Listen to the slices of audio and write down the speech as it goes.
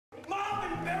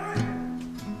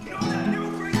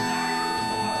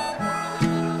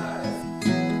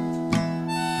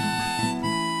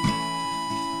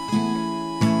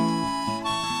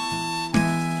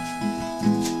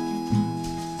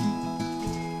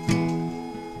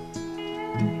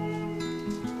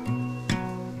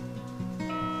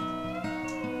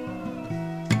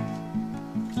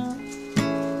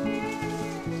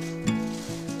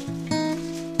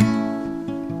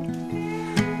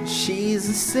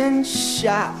innocent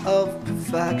shot of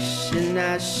perfection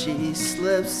as she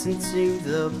slips into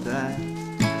the bed.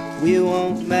 We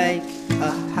won't make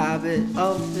a habit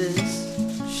of this,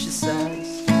 she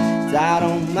says. I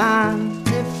don't mind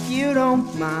if you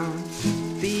don't mind.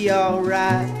 Be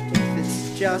alright if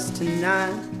it's just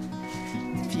tonight.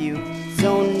 If you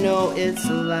don't know it's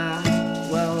a lie,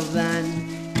 well then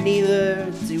neither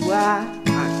do I.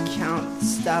 I count the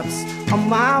steps on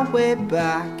my way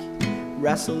back,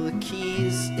 wrestle the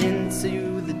keys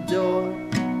into the door.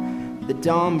 The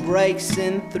dawn breaks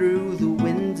in through the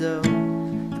window,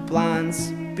 the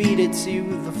blinds beat it to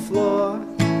the floor,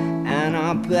 and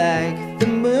I beg the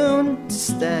moon to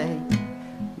stay,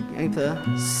 yank the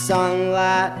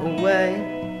sunlight away,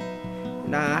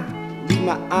 and I leave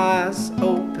my eyes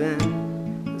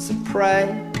open as I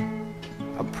pray.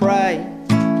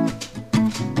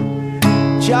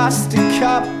 Just a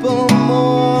couple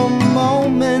more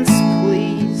moments,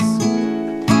 please,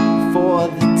 before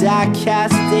the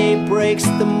die-cast day breaks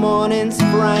the morning's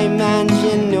frame, and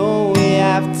you know we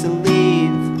have to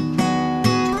leave.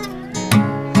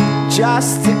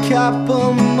 Just a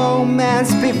couple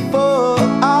moments before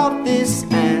all this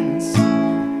ends.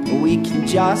 We can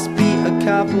just be a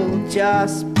couple,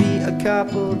 just be a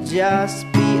couple, just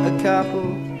be a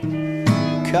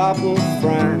couple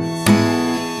friends.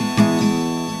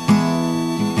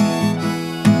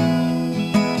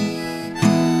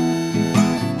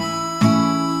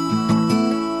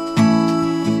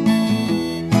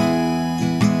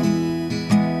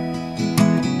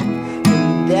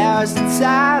 There's a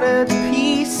tattered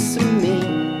piece of me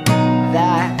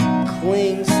that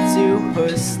clings to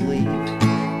her sleeve,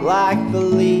 like the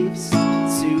leaves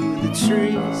to the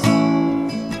trees,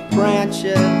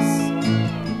 branches.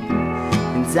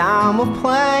 And I'm a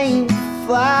plane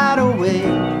flat away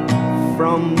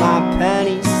from my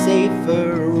penny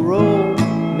safer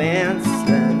romances.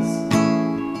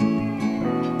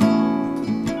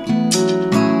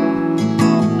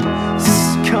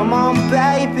 Come on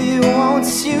baby, won't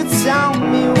you tell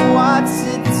me what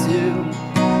to do?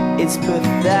 It's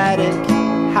pathetic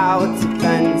how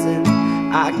dependent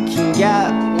I can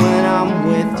get when I'm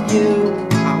with you.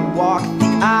 I walk the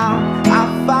aisle, I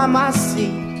find my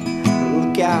seat,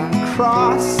 look out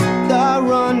across the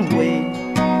runway,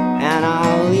 and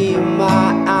I leave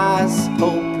my eyes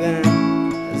open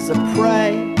as I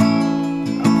pray.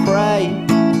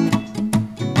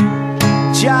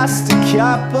 Just a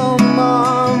couple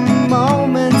more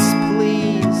moments,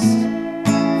 please,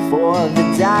 for the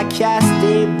die-cast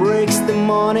day breaks the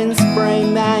morning's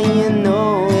frame, and you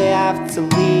know we have to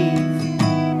leave.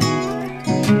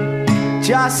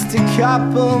 Just a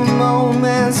couple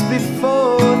moments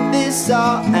before this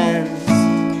all ends.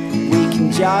 We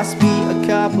can just be a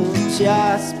couple,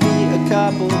 just be a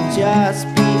couple, just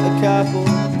be a couple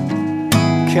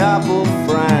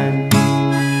friends.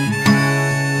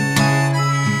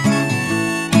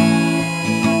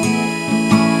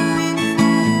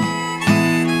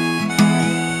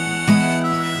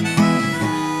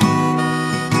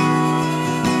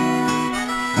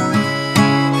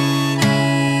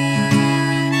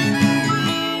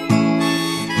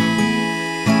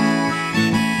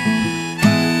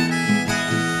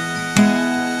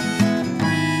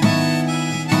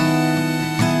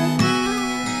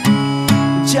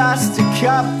 Just a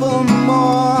couple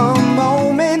more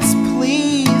moments,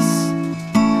 please,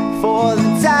 for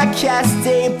the die-cast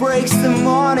day breaks the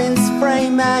morning's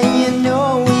frame, and you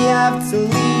know we have to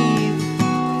leave.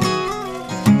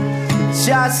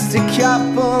 Just a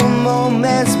couple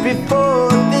moments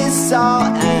before this all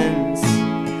ends.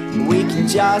 We can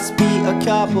just be a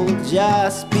couple,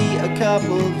 just be a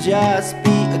couple, just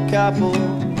be a couple,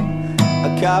 just be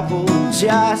a couple,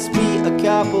 just be a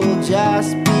couple,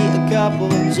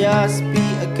 just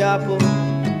be a couple,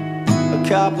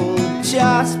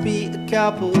 just be a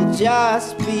couple,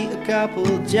 just be a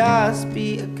couple, just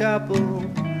be a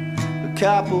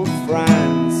couple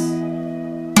friends.